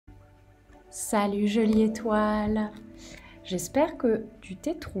Salut jolie étoile! J'espère que tu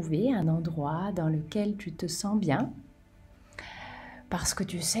t'es trouvé un endroit dans lequel tu te sens bien. Parce que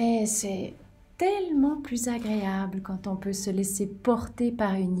tu sais, c'est tellement plus agréable quand on peut se laisser porter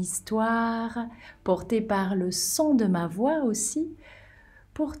par une histoire, porter par le son de ma voix aussi,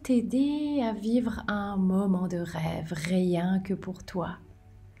 pour t'aider à vivre un moment de rêve, rien que pour toi.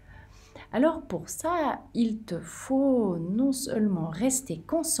 Alors pour ça, il te faut non seulement rester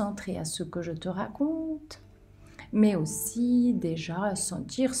concentré à ce que je te raconte, mais aussi déjà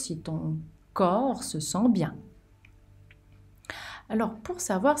sentir si ton corps se sent bien. Alors pour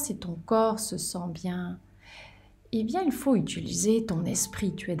savoir si ton corps se sent bien, eh bien il faut utiliser ton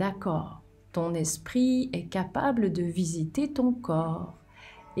esprit, tu es d'accord? Ton esprit est capable de visiter ton corps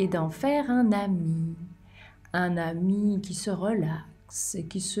et d'en faire un ami qui se relaxe et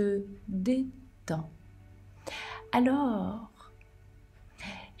qui se détend. Alors,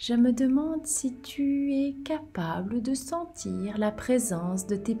 je me demande si tu es capable de sentir la présence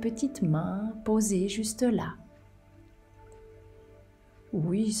de tes petites mains posées juste là.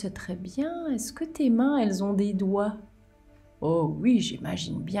 Oui, c'est très bien. Est-ce que tes mains, elles ont des doigts? Oh oui,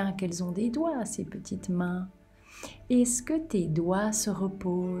 j'imagine bien qu'elles ont des doigts, ces petites mains. Est-ce que tes doigts se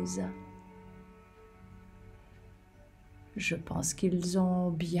reposent? Je pense qu'ils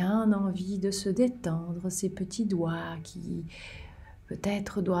ont bien envie de se détendre, ces petits doigts qui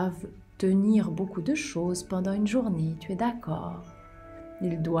peut-être doivent tenir beaucoup de choses pendant une journée, tu es d'accord?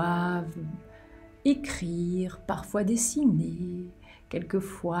 Ils doivent écrire, parfois dessiner,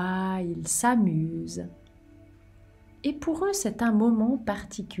 quelquefois ils s'amusent. Et pour eux, c'est un moment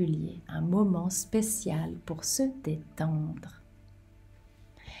particulier, un moment spécial pour se détendre.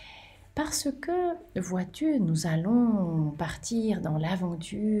 Parce que, vois-tu, nous allons partir dans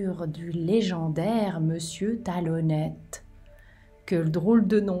l'aventure du légendaire Monsieur Talonnette. Quel drôle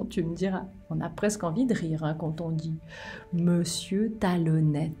de nom, tu me diras. On a presque envie de rire quand on dit Monsieur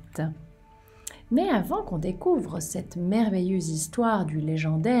Talonnette. Mais avant qu'on découvre cette merveilleuse histoire du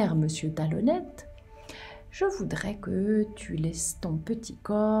légendaire Monsieur Talonnette, je voudrais que tu laisses ton petit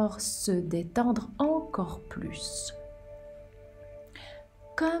corps se détendre encore plus.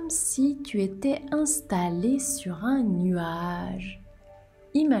 Comme si tu étais installé sur un nuage.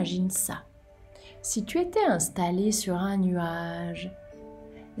 Imagine ça. Si tu étais installé sur un nuage,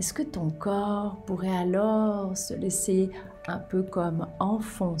 est-ce que ton corps pourrait alors se laisser un peu comme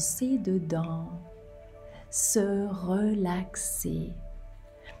enfoncer dedans, se relaxer?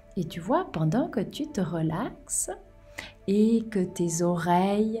 Et tu vois, pendant que tu te relaxes et que tes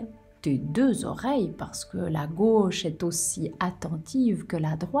oreilles, tes deux oreilles, parce que la gauche est aussi attentive que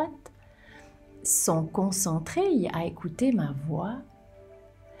la droite, sont concentrées à écouter ma voix,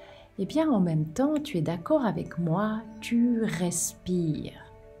 eh bien en même temps, tu es d'accord avec moi, tu respires.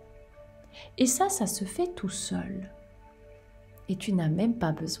 Et ça se fait tout seul. Et tu n'as même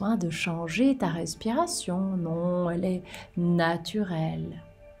pas besoin de changer ta respiration, non, elle est naturelle.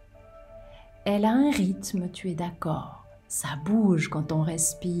 Elle a un rythme, tu es d'accord. Ça bouge quand on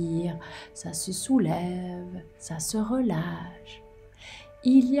respire, ça se soulève, ça se relâche.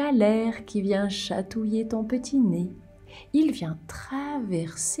 Il y a l'air qui vient chatouiller ton petit nez. Il vient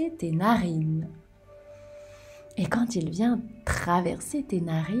traverser tes narines. Et quand il vient traverser tes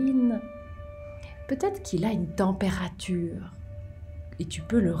narines, peut-être qu'il a une température et tu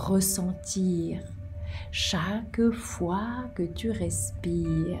peux le ressentir chaque fois que tu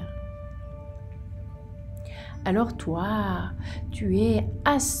respires. Alors toi, tu es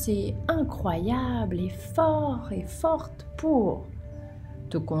assez incroyable et fort et forte pour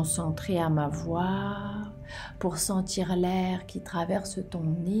te concentrer à ma voix, pour sentir l'air qui traverse ton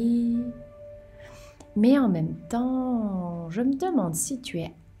nez. Mais en même temps, je me demande si tu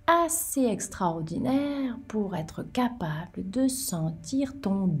es assez extraordinaire pour être capable de sentir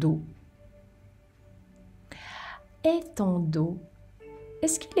ton dos. Et ton dos,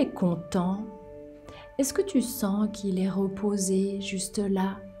 est-ce qu'il est content? Est-ce que tu sens qu'il est reposé juste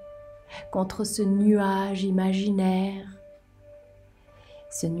là, contre ce nuage imaginaire?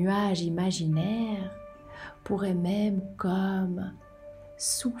 Ce nuage imaginaire pourrait même comme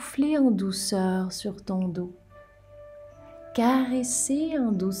souffler en douceur sur ton dos, caresser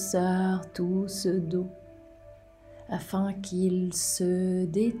en douceur tout ce dos, afin qu'il se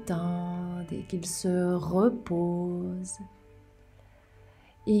détende et qu'il se repose.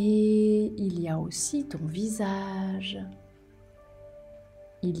 Et il y a aussi ton visage,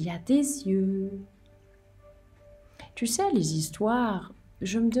 il y a tes yeux. Tu sais, les histoires,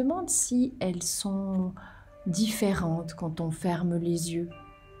 je me demande si elles sont différentes quand on ferme les yeux.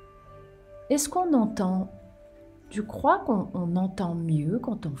 Est-ce qu'on entend Tu crois qu'on entend mieux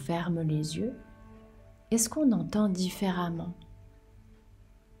quand on ferme les yeux? Est-ce qu'on entend différemment?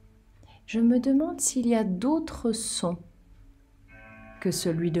 Je me demande s'il y a d'autres sons que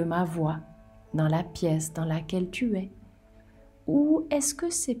celui de ma voix dans la pièce dans laquelle tu es. Ou est-ce que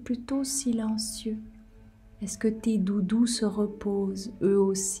c'est plutôt silencieux? Est-ce que tes doudous se reposent eux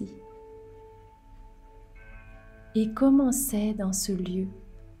aussi? Et comment c'est dans ce lieu?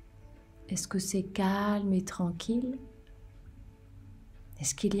 Est-ce que c'est calme et tranquille?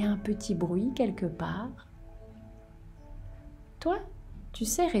 Est-ce qu'il y a un petit bruit quelque part? Toi, tu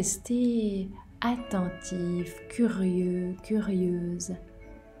sais rester attentif, curieux, curieuse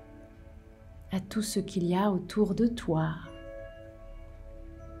à tout ce qu'il y a autour de toi.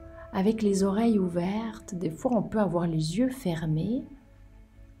 Avec les oreilles ouvertes, des fois on peut avoir les yeux fermés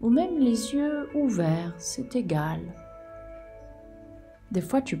ou même les yeux ouverts, c'est égal. Des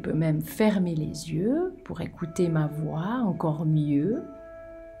fois tu peux même fermer les yeux pour écouter ma voix encore mieux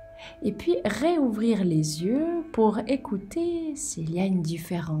et puis réouvrir les yeux pour écouter s'il y a une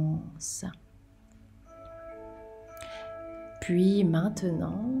différence. Puis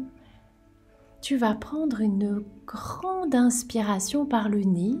maintenant, tu vas prendre une grande inspiration par le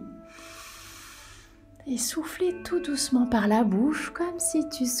nez et souffler tout doucement par la bouche comme si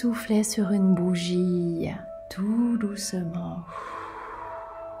tu soufflais sur une bougie, tout doucement.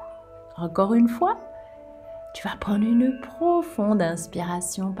 Encore une fois, tu vas prendre une profonde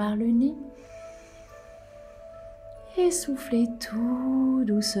inspiration par le nez et souffler tout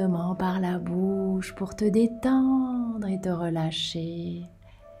doucement par la bouche pour te détendre et te relâcher.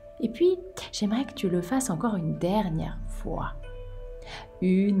 Et puis, j'aimerais que tu le fasses encore une dernière fois.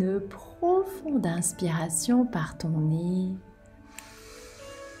 Une profonde inspiration par ton nez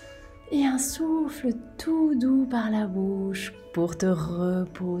et un souffle tout doux par la bouche pour te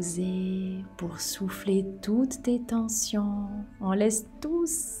reposer, pour souffler toutes tes tensions. On laisse tout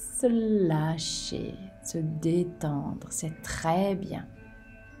se lâcher, se détendre, c'est très bien.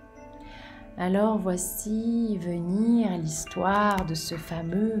 Alors voici venir l'histoire de ce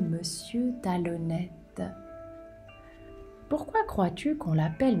fameux Monsieur Talonnette. Pourquoi crois-tu qu'on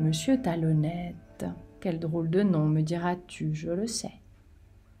l'appelle Monsieur Talonnette? Quel drôle de nom, me diras-tu, je le sais.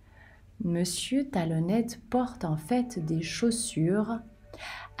 Monsieur Talonnette porte en fait des chaussures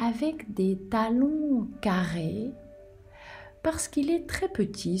avec des talons carrés parce qu'il est très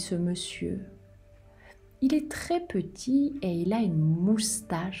petit, ce monsieur. Il est très petit et il a une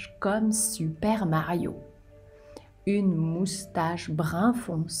moustache comme Super Mario. Une moustache brun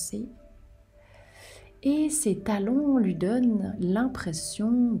foncé. Et ses talons lui donnent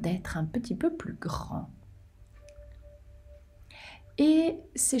l'impression d'être un petit peu plus grand. Et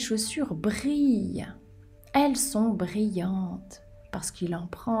ses chaussures brillent. Elles sont brillantes parce qu'il en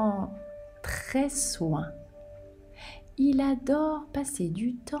prend très soin. Il adore passer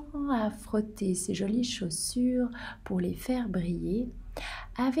du temps à frotter ses jolies chaussures pour les faire briller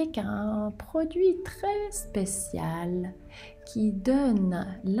avec un produit très spécial qui donne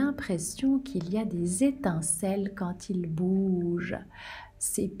l'impression qu'il y a des étincelles quand il bouge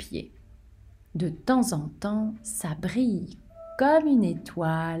ses pieds. De temps en temps, ça brille comme une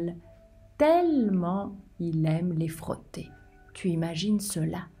étoile, tellement il aime les frotter. Tu imagines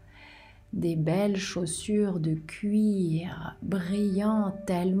cela? Des belles chaussures de cuir brillant,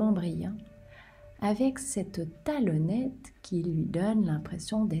 tellement brillant, avec cette talonnette qui lui donne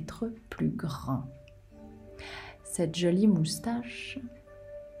l'impression d'être plus grand. Cette jolie moustache.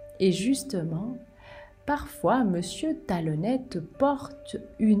 Et justement, parfois, Monsieur Talonnette porte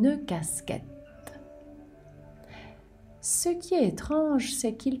une casquette. Ce qui est étrange,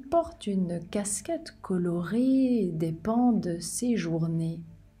 c'est qu'il porte une casquette colorée dépend de ses journées.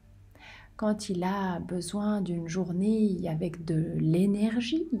 Quand il a besoin d'une journée avec de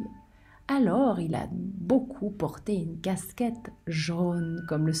l'énergie, alors il a beaucoup porté une casquette jaune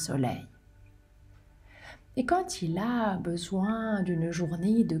comme le soleil. Et quand il a besoin d'une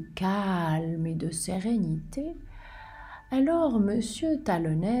journée de calme et de sérénité, alors Monsieur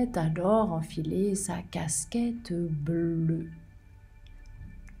Talonnette adore enfiler sa casquette bleue.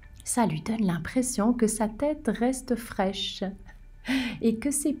 Ça lui donne l'impression que sa tête reste fraîche et que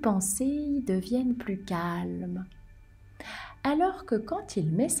ses pensées deviennent plus calmes. Alors que quand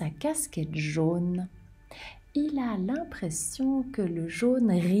il met sa casquette jaune, il a l'impression que le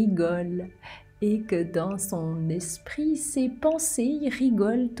jaune rigole et que dans son esprit, ses pensées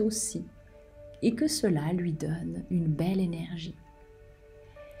rigolent aussi et que cela lui donne une belle énergie.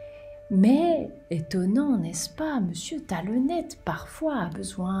 Mais, étonnant, n'est-ce pas, Monsieur Talonnette parfois a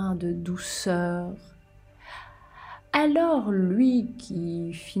besoin de douceur. Alors lui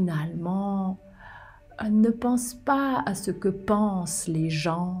qui finalement ne pense pas à ce que pensent les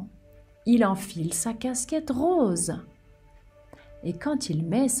gens. Il enfile sa casquette rose. Et quand il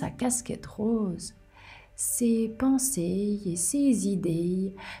met sa casquette rose, ses pensées et ses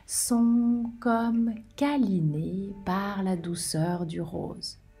idées sont comme câlinées par la douceur du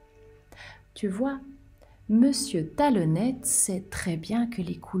rose. Tu vois, Monsieur Talonnette sait très bien que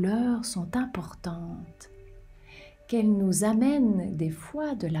les couleurs sont importantes, qu'elles nous amènent des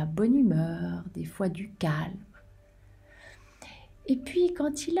fois de la bonne humeur, des fois du calme. Et puis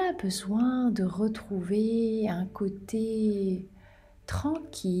quand il a besoin de retrouver un côté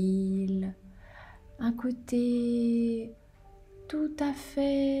tranquille, un côté tout à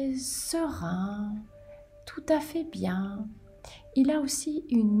fait serein, tout à fait bien, il a aussi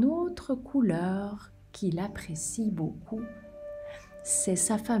une autre couleur qu'il apprécie beaucoup. C'est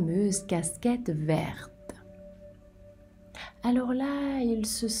sa fameuse casquette verte. Alors là, il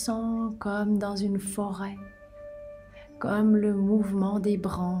se sent comme dans une forêt, comme le mouvement des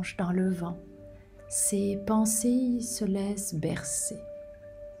branches dans le vent. Ses pensées se laissent bercer.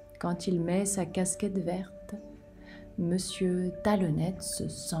 Quand il met sa casquette verte, Monsieur Talonnette se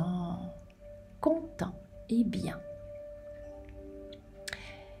sent content et bien.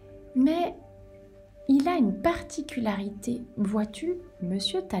 Mais il a une particularité. Vois-tu,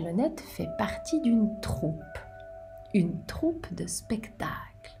 Monsieur Talonnette fait partie d'une troupe de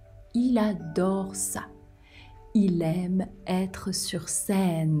spectacle. Il adore ça. Il aime être sur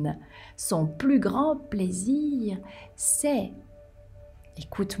scène. Son plus grand plaisir, c'est,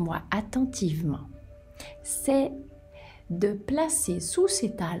 écoute-moi attentivement, c'est de placer sous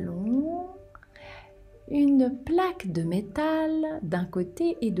ses talons une plaque de métal d'un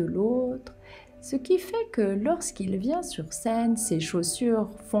côté et de l'autre, ce qui fait que lorsqu'il vient sur scène, ses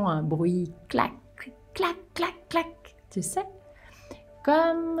chaussures font un bruit clac, clac, clac, clac, tu sais,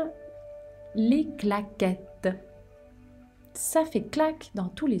 comme les claquettes. Ça fait clac dans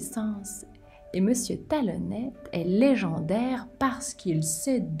tous les sens. Et Monsieur Talonnette est légendaire parce qu'il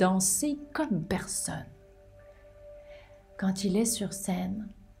sait danser comme personne. Quand il est sur scène,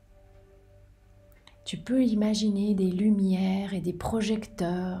 tu peux imaginer des lumières et des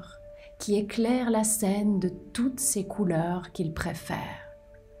projecteurs qui éclairent la scène de toutes ces couleurs qu'il préfère.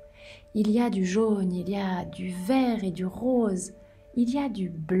 Il y a du jaune, il y a du vert et du rose, il y a du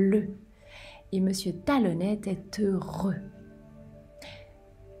bleu. Et Monsieur Talonnette est heureux.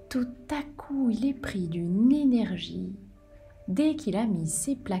 Tout à coup, il est pris d'une énergie dès qu'il a mis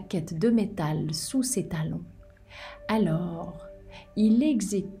ses plaquettes de métal sous ses talons. Alors, il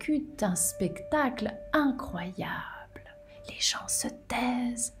exécute un spectacle incroyable. Les gens se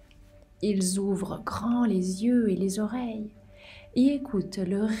taisent, ils ouvrent grand les yeux et les oreilles et écoutent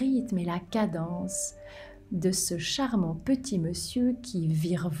le rythme et la cadence de ce charmant petit monsieur qui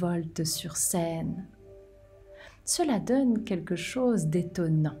virevolte sur scène. Cela donne quelque chose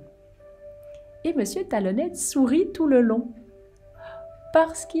d'étonnant. Et Monsieur Talonnette sourit tout le long,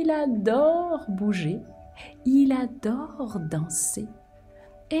 parce qu'il adore bouger, il adore danser,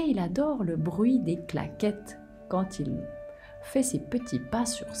 et il adore le bruit des claquettes quand il fait ses petits pas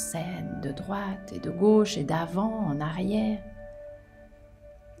sur scène, de droite et de gauche et d'avant en arrière.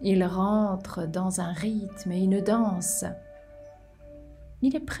 Il rentre dans un rythme et une danse.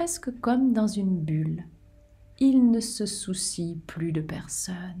 Il est presque comme dans une bulle. Il ne se soucie plus de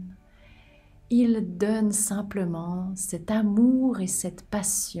personne. Il donne simplement cet amour et cette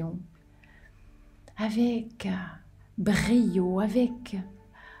passion avec brio, avec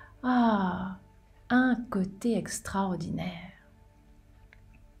un côté extraordinaire.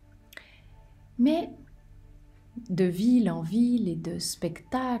 Mais de ville en ville et de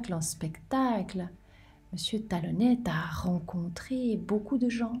spectacle en spectacle, Monsieur Talonnette a rencontré beaucoup de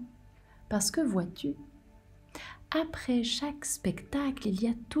gens. Parce que vois-tu, après chaque spectacle, il y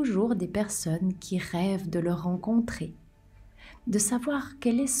a toujours des personnes qui rêvent de le rencontrer, de savoir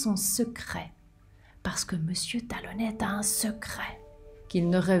quel est son secret. Parce que Monsieur Talonnette a un secret qu'il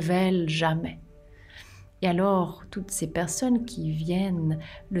ne révèle jamais. Et alors, toutes ces personnes qui viennent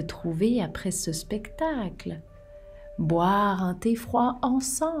le trouver après ce spectacle, boire un thé froid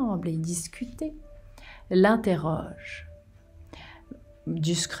ensemble et discuter, l'interrogent.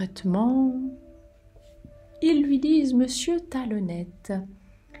 Discrètement, ils lui disent « Monsieur Talonnette,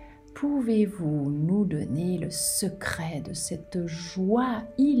 pouvez-vous nous donner le secret de cette joie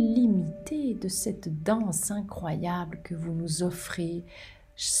illimitée, de cette danse incroyable que vous nous offrez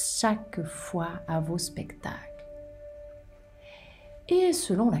chaque fois à vos spectacles ?» Et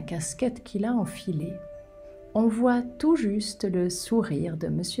selon la casquette qu'il a enfilée, on voit tout juste le sourire de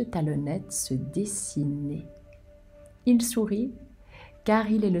Monsieur Talonnette se dessiner. Il sourit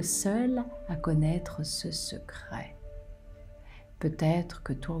car il est le seul à connaître ce secret. Peut-être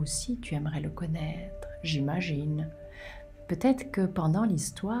que toi aussi tu aimerais le connaître, j'imagine. Peut-être que pendant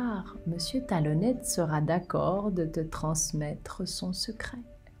l'histoire, Monsieur Talonnette sera d'accord de te transmettre son secret.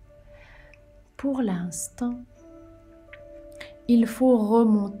 Pour l'instant, il faut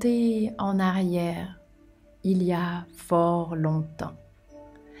remonter en arrière, il y a fort longtemps.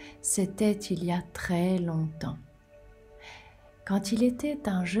 C'était il y a très longtemps. Quand il était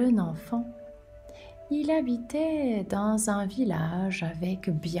un jeune enfant, il habitait dans un village avec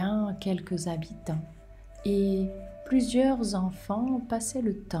bien quelques habitants et plusieurs enfants passaient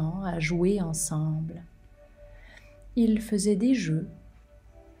le temps à jouer ensemble. Ils faisaient des jeux,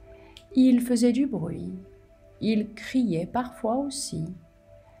 ils faisaient du bruit, ils criaient parfois aussi.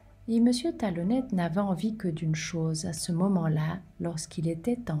 Et Monsieur Talonnette n'avait envie que d'une chose à ce moment-là, lorsqu'il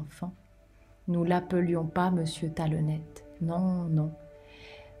était enfant. Nous l'appelions pas Monsieur Talonnette, non, non.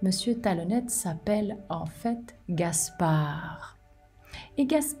 Monsieur Talonnette s'appelle en fait Gaspard. Et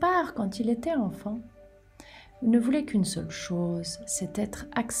Gaspard, quand il était enfant, ne voulait qu'une seule chose, c'est être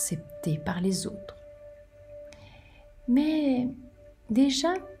accepté par les autres. Mais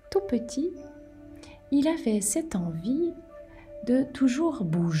déjà tout petit, il avait cette envie de toujours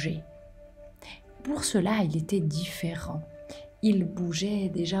bouger. Pour cela, il était différent. Il bougeait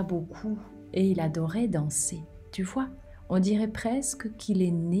déjà beaucoup et il adorait danser. Tu vois, on dirait presque qu'il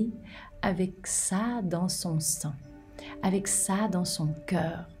est né avec ça dans son sang, avec ça dans son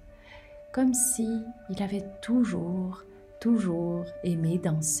cœur, comme si il avait toujours aimé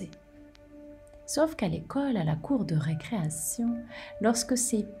danser. Sauf qu'à l'école, à la cour de récréation, lorsque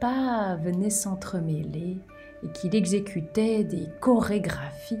ses pas venaient s'entremêler et qu'il exécutait des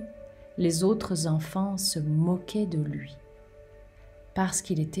chorégraphies, les autres enfants se moquaient de lui, parce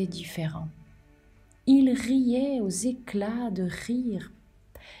qu'il était différent. Il riait aux éclats de rire.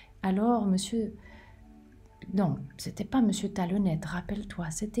 Alors, c'était pas Monsieur Talonnette, rappelle-toi,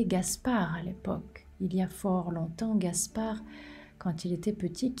 c'était Gaspard à l'époque. Il y a fort longtemps, Gaspard, quand il était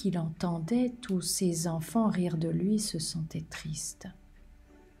petit, qu'il entendait tous ces enfants rire de lui, se sentait triste,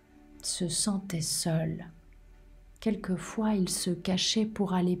 se sentait seul. Quelquefois, il se cachait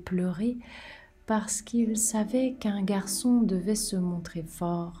pour aller pleurer parce qu'il savait qu'un garçon devait se montrer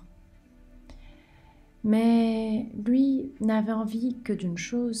fort. Mais lui n'avait envie que d'une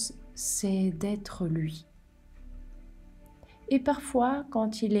chose, c'est d'être lui. Et parfois,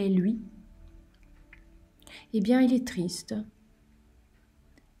 quand il est lui, eh bien, il est triste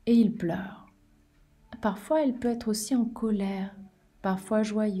et il pleure. Parfois, il peut être aussi en colère, parfois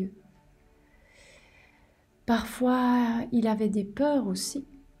joyeux. Parfois, il avait des peurs aussi.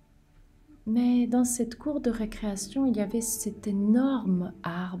 Mais dans cette cour de récréation, il y avait cet énorme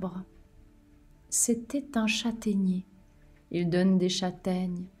arbre. C'était un châtaignier. Il donne des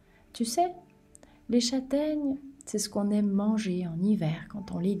châtaignes. Tu sais, les châtaignes, c'est ce qu'on aime manger en hiver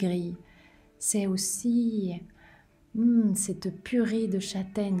quand on les grille. C'est aussi cette purée de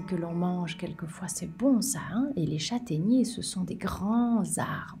châtaignes que l'on mange quelquefois. C'est bon ça, hein? Et les châtaigniers, ce sont des grands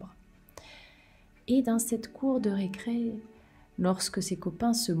arbres. Et dans cette cour de récré, lorsque ses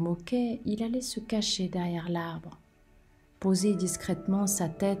copains se moquaient, il allait se cacher derrière l'arbre, poser discrètement sa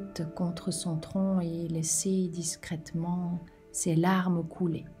tête contre son tronc et laisser discrètement ses larmes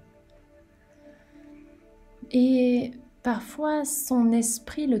couler. Et parfois, son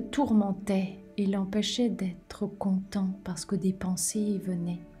esprit le tourmentait et l'empêchait d'être content parce que des pensées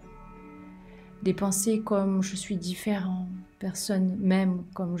venaient. Des pensées comme « je suis différent, personne m'aime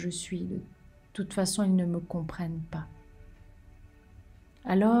comme je suis, de toute façon ils ne me comprennent pas ».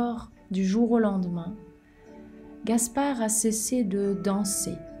 Alors, du jour au lendemain, Gaspard a cessé de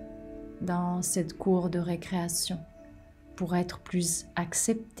danser dans cette cour de récréation pour être plus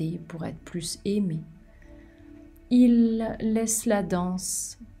accepté, pour être plus aimé. Il laisse la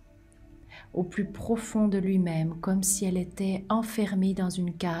danse au plus profond de lui-même, comme si elle était enfermée dans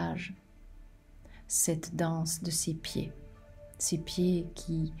une cage. Cette danse de ses pieds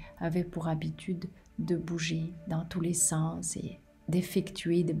qui avaient pour habitude de bouger dans tous les sens et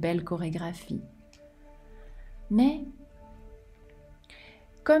d'effectuer de belles chorégraphies. Mais,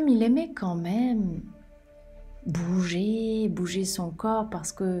 comme il aimait quand même bouger son corps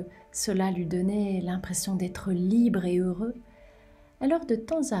parce que cela lui donnait l'impression d'être libre et heureux, alors de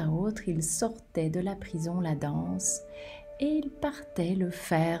temps à autre, il sortait de la prison la danse et il partait le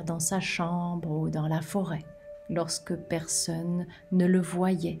faire dans sa chambre ou dans la forêt, lorsque personne ne le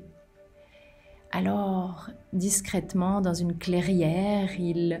voyait. Alors, discrètement, dans une clairière,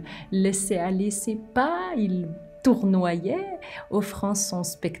 il laissait aller ses pas, il tournoyait, offrant son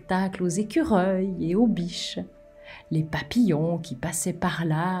spectacle aux écureuils et aux biches. Les papillons qui passaient par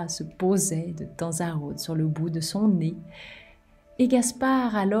là se posaient de temps à autre sur le bout de son nez. Et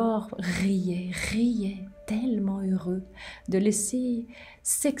Gaspard alors riait, tellement heureux de laisser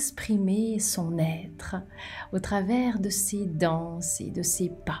s'exprimer son être au travers de ses danses et de ses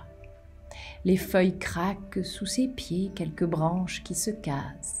pas. Les feuilles craquent sous ses pieds, quelques branches qui se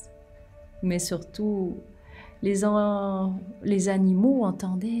cassent. Mais surtout, les animaux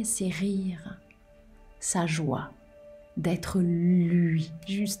entendaient ses rires, sa joie d'être lui,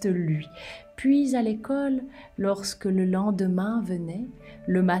 juste lui. Puis à l'école, lorsque le lendemain venait,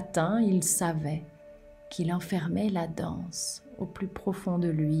 le matin, il savait qu'il enfermait la danse au plus profond de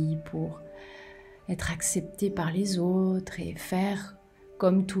lui pour être accepté par les autres et faire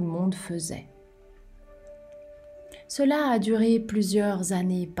comme tout le monde faisait. Cela a duré plusieurs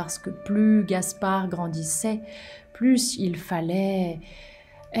années parce que plus Gaspard grandissait, plus il fallait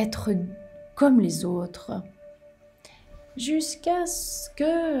être comme les autres. Jusqu'à ce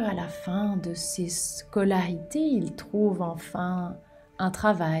qu'à la fin de ses scolarités, il trouve enfin un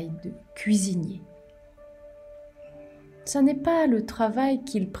travail de cuisinier. Ce n'est pas le travail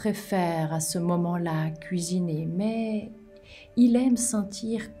qu'il préfère à ce moment-là, cuisiner, mais il aime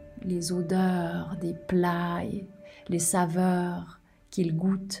sentir les odeurs des plats et les saveurs qu'il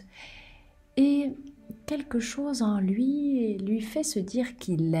goûte. Et quelque chose en lui fait se dire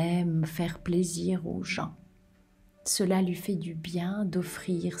qu'il aime faire plaisir aux gens. Cela lui fait du bien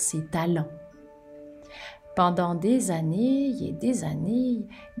d'offrir ses talents. Pendant des années,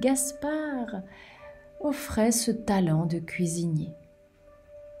 Gaspard offrait ce talent de cuisinier.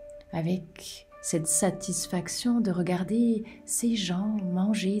 Avec cette satisfaction de regarder ces gens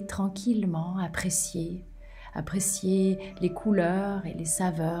manger tranquillement, apprécier les couleurs et les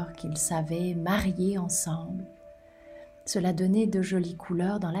saveurs qu'ils savaient marier ensemble. Cela donnait de jolies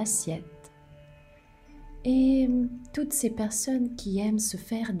couleurs dans l'assiette. Et toutes ces personnes qui aiment se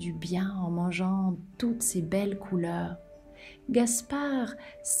faire du bien en mangeant toutes ces belles couleurs, Gaspard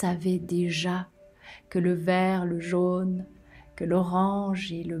savait déjà que le vert, le jaune, que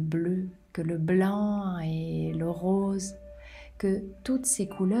l'orange et le bleu, que le blanc et le rose, que toutes ces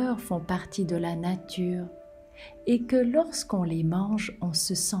couleurs font partie de la nature et que lorsqu'on les mange, on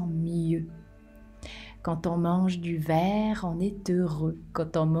se sent mieux. Quand on mange du vert, on est heureux.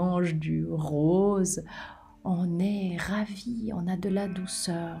 Quand on mange du rose, on est ravi, on a de la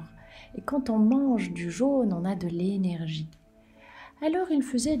douceur. Et quand on mange du jaune, on a de l'énergie. Alors il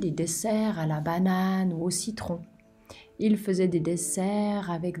faisait des desserts à la banane ou au citron. Il faisait des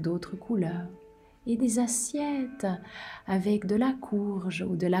desserts avec d'autres couleurs et des assiettes avec de la courge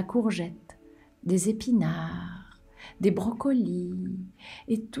ou de la courgette, des épinards, des brocolis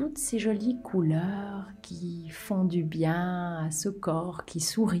et toutes ces jolies couleurs qui font du bien à ce corps qui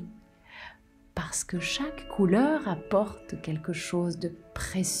sourit. Parce que chaque couleur apporte quelque chose de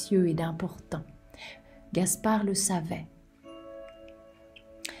précieux et d'important. Gaspard le savait.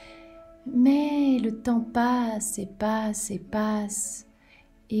 Mais le temps passe et passe et passe,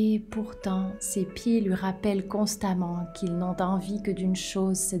 et pourtant ses pieds lui rappellent constamment qu'ils n'ont envie que d'une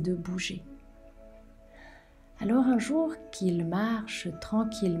chose, c'est de bouger. Alors un jour qu'il marche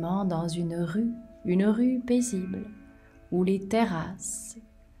tranquillement dans une rue paisible, où les terrasses,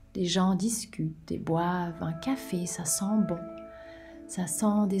 les gens discutent et boivent un café, ça sent bon, ça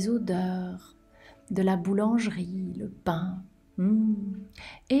sent des odeurs, de la boulangerie, le pain.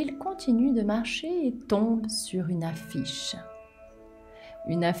 Et il continue de marcher et tombe sur une affiche.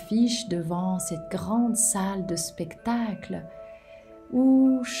 Une affiche devant cette grande salle de spectacle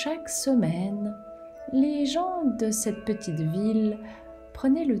où chaque semaine, les gens de cette petite ville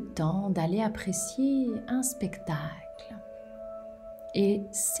prenaient le temps d'aller apprécier un spectacle. Et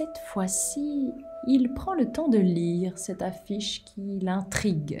cette fois-ci, il prend le temps de lire cette affiche qui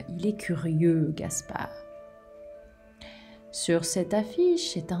l'intrigue. Il est curieux, Gaspard. Sur cette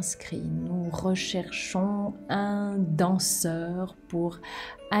affiche est inscrit « Nous recherchons un danseur pour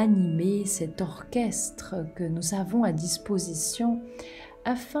animer cet orchestre que nous avons à disposition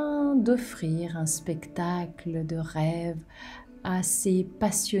afin d'offrir un spectacle de rêve à ces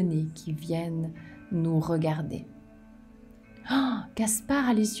passionnés qui viennent nous regarder. » Gaspard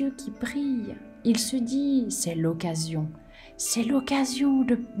a les yeux qui brillent. Il se dit « C'est l'occasion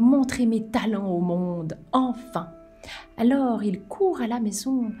de montrer mes talents au monde, enfin !» Alors il court à la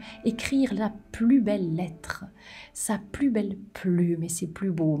maison écrire la plus belle lettre, sa plus belle plume et ses plus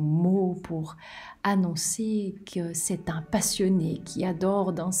beaux mots pour annoncer que c'est un passionné qui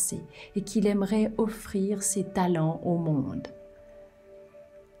adore danser et qu'il aimerait offrir ses talents au monde.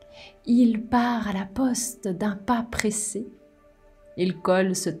 Il part à la poste d'un pas pressé Il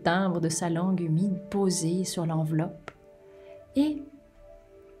colle ce timbre de sa langue humide posé sur l'enveloppe et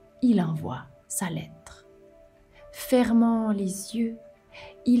il envoie sa lettre. Fermant les yeux,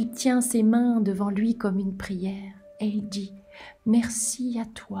 il tient ses mains devant lui comme une prière et il dit « Merci à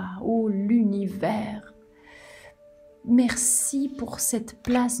toi, ô l'univers. Merci pour cette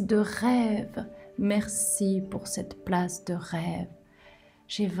place de rêve. Merci pour cette place de rêve.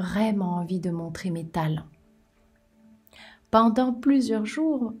 J'ai vraiment envie de montrer mes talents. » Pendant plusieurs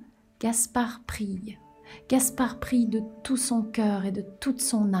jours, Gaspard prie. Gaspard prie de tout son cœur et de toute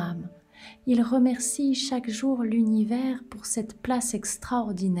son âme. Il remercie chaque jour l'univers pour cette place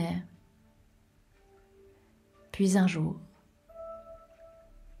extraordinaire. Puis un jour,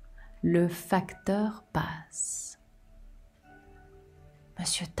 le facteur passe.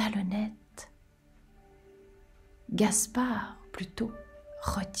 Monsieur Talonnette, Gaspard plutôt,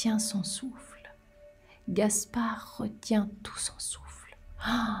 retient son souffle. Gaspard retient tout son souffle.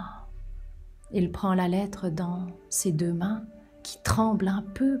 Ah! Il prend la lettre dans ses deux mains qui tremblent un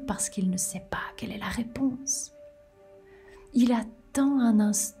peu parce qu'il ne sait pas quelle est la réponse. Il attend un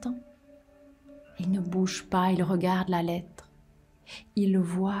instant. Il ne bouge pas, il regarde la lettre. Il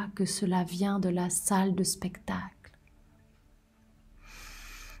voit que cela vient de la salle de spectacle.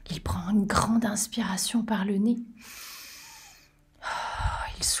 Il prend une grande inspiration par le nez.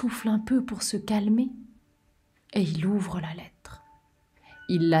 Il souffle un peu pour se calmer et il ouvre la lettre.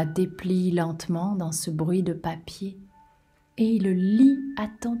 Il la déplie lentement dans ce bruit de papier et il lit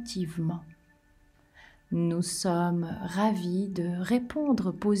attentivement. Nous sommes ravis de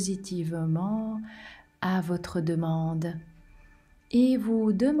répondre positivement à votre demande et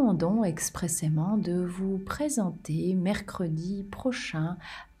vous demandons expressément de vous présenter mercredi prochain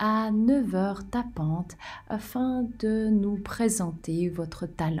à 9h tapante afin de nous présenter votre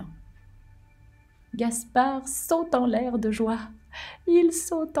talent. Gaspard saute en l'air de joie. Il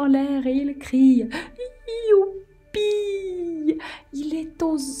saute en l'air et il crie « Youpi !» Il est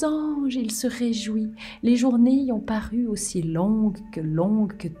aux anges, il se réjouit. Les journées y ont paru aussi longues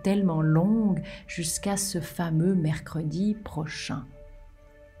que tellement longues, jusqu'à ce fameux mercredi prochain.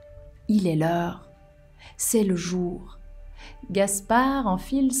 Il est l'heure, c'est le jour. Gaspard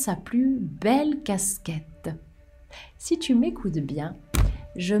enfile sa plus belle casquette. Si tu m'écoutes bien,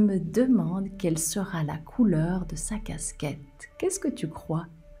 je me demande quelle sera la couleur de sa casquette. Qu'est-ce que tu crois?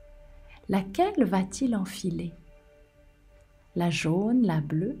 Laquelle va-t-il enfiler? La jaune, la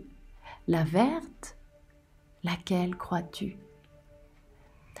bleue, la verte? Laquelle crois-tu?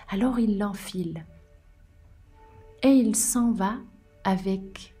 Alors il l'enfile et il s'en va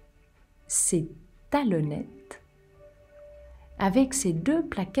avec ses talonnettes, avec ses deux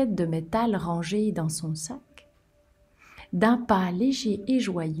plaquettes de métal rangées dans son sac, d'un pas léger et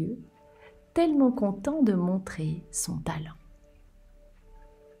joyeux, tellement content de montrer son talent.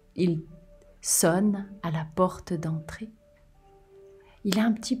 Il sonne à la porte d'entrée. Il a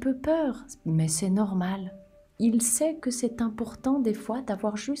un petit peu peur, mais c'est normal. Il sait que c'est important des fois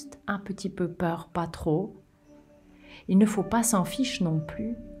d'avoir juste un petit peu peur, pas trop. Il ne faut pas s'en fiche non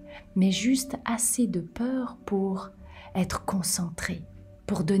plus, mais juste assez de peur pour être concentré,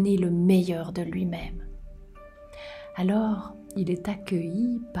 pour donner le meilleur de lui-même. Alors, il est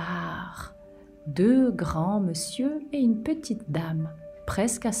accueilli par deux grands messieurs et une petite dame,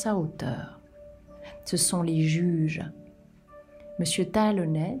 presque à sa hauteur. Ce sont les juges. Monsieur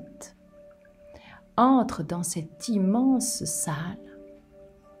Talonnette entre dans cette immense salle.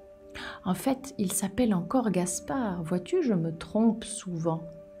 En fait, il s'appelle encore Gaspard. Vois-tu, je me trompe souvent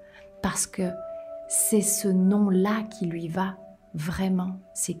parce que c'est ce nom-là qui lui va vraiment.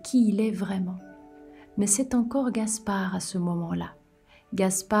 C'est qui il est vraiment. Mais c'est encore Gaspard à ce moment-là.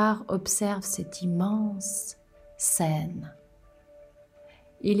 Gaspard observe cette immense scène.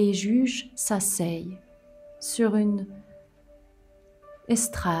 Et les juges s'asseyent sur une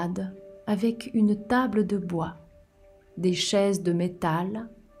estrade avec une table de bois, des chaises de métal,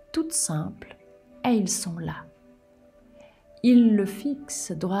 toutes simples, et ils sont là. Ils le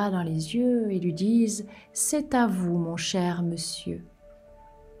fixent droit dans les yeux et lui disent « C'est à vous, mon cher monsieur ».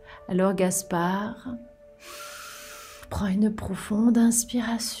 Alors Gaspard prend une profonde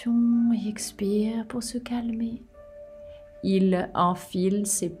inspiration et expire pour se calmer. Il enfile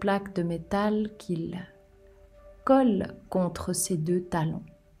ses plaques de métal qu'il colle contre ses deux talons.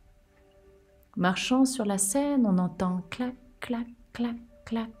 Marchant sur la scène, on entend clac, clac, clac,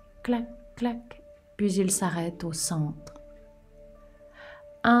 clac, clac, clac, puis il s'arrête au centre.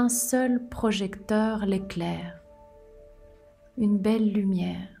 Un seul projecteur l'éclaire, une belle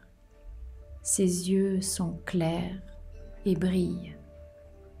lumière. Ses yeux sont clairs et brillent.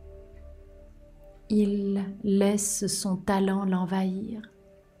 Il laisse son talent l'envahir.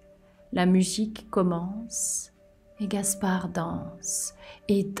 La musique commence et Gaspard danse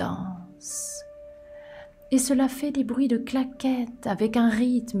et danse. Et cela fait des bruits de claquettes avec un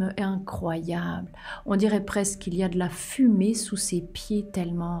rythme incroyable. On dirait presque qu'il y a de la fumée sous ses pieds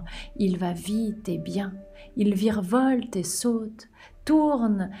tellement il va vite et bien. Il virevolte et saute,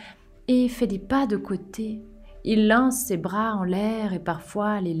 tourne et fait des pas de côté. Il lance ses bras en l'air et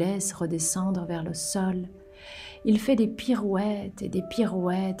parfois les laisse redescendre vers le sol. Il fait des pirouettes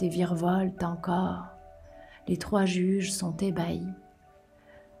et virevolte encore. Les 3 juges sont ébahis.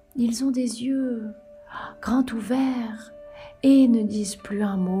 Ils ont des yeux grands ouverts et ne disent plus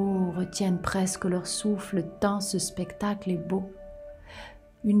un mot, retiennent presque leur souffle tant ce spectacle est beau.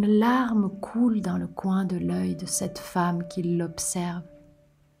 Une larme coule dans le coin de l'œil de cette femme qui l'observe.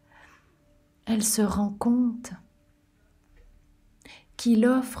 Elle se rend compte qu'il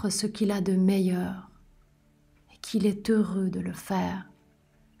offre ce qu'il a de meilleur et qu'il est heureux de le faire.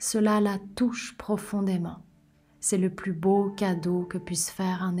 Cela la touche profondément. C'est le plus beau cadeau que puisse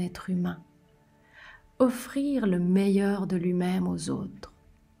faire un être humain. Offrir le meilleur de lui-même aux autres.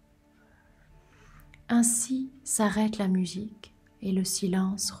 Ainsi s'arrête la musique et le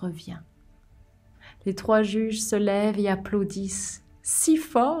silence revient. Les 3 juges se lèvent et applaudissent si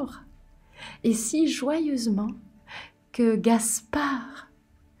fort et si joyeusement que Gaspard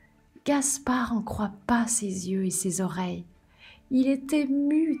en croit pas ses yeux et ses oreilles. Il est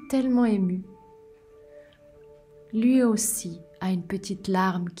ému, tellement ému. Lui aussi a une petite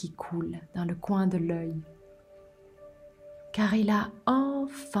larme qui coule dans le coin de l'œil, car il a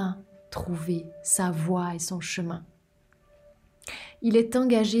enfin trouvé sa voie et son chemin. Il est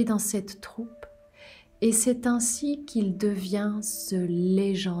engagé dans cette troupe et c'est ainsi qu'il devient ce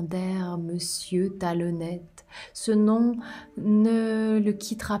légendaire Monsieur Talonnette. Ce nom ne le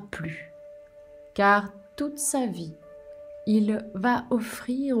quittera plus, car toute sa vie, il va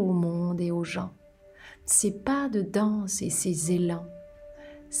offrir au monde et aux gens ses pas de danse et ses élans,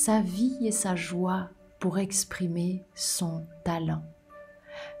 sa vie et sa joie pour exprimer son talent.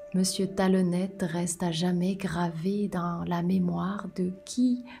 Monsieur Talonnette reste à jamais gravé dans la mémoire de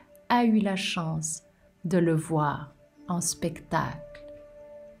qui a eu la chance de le voir en spectacle.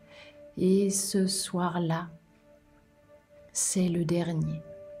 Et ce soir-là, c'est le dernier.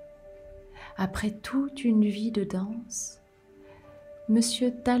 Après toute une vie de danse,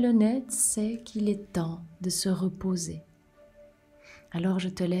 Monsieur Talonnette sait qu'il est temps de se reposer. Alors je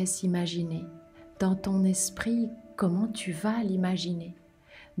te laisse imaginer dans ton esprit comment tu vas l'imaginer,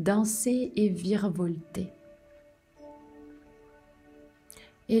 danser et virevolter.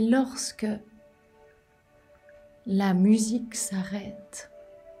 Et lorsque la musique s'arrête,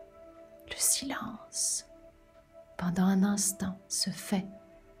 le silence, pendant un instant, se fait.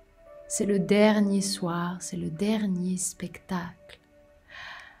 C'est le dernier soir, c'est le dernier spectacle.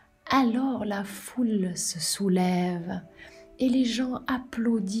 Alors la foule se soulève et les gens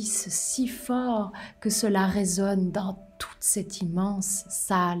applaudissent si fort que cela résonne dans toute cette immense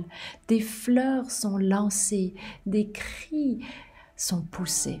salle. Des fleurs sont lancées, des cris sont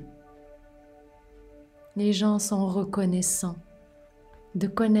poussés. Les gens sont reconnaissants de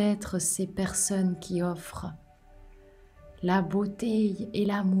connaître ces personnes qui offrent la beauté et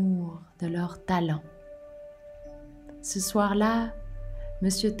l'amour de leur talent. Ce soir-là,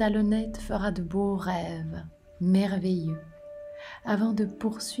 Monsieur Talonnette fera de beaux rêves merveilleux avant de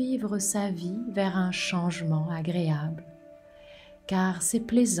poursuivre sa vie vers un changement agréable, car c'est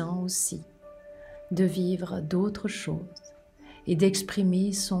plaisant aussi de vivre d'autres choses et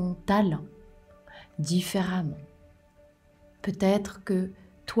d'exprimer son talent différemment. Peut-être que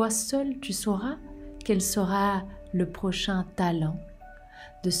toi seul tu sauras quel sera le prochain talent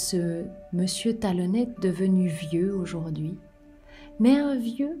de ce Monsieur Talonnette devenu vieux aujourd'hui, mais un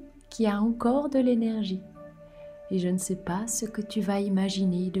vieux qui a encore de l'énergie. Et je ne sais pas ce que tu vas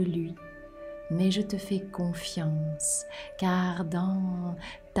imaginer de lui, mais je te fais confiance, car dans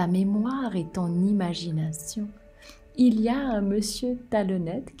ta mémoire et ton imagination, il y a un Monsieur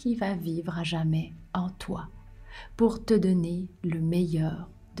Talonnette qui va vivre à jamais en toi, pour te donner le meilleur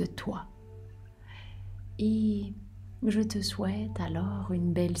de toi. Et je te souhaite alors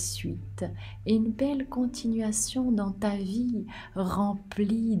une belle suite et une belle continuation dans ta vie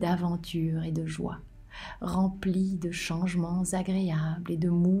remplie d'aventures et de joie, remplie de changements agréables et de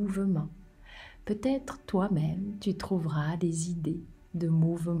mouvements. Peut-être toi-même tu trouveras des idées de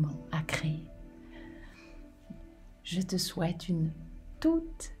mouvements à créer. Je te souhaite une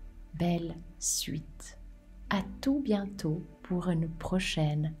toute belle suite. À tout bientôt pour une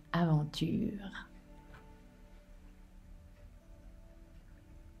prochaine aventure.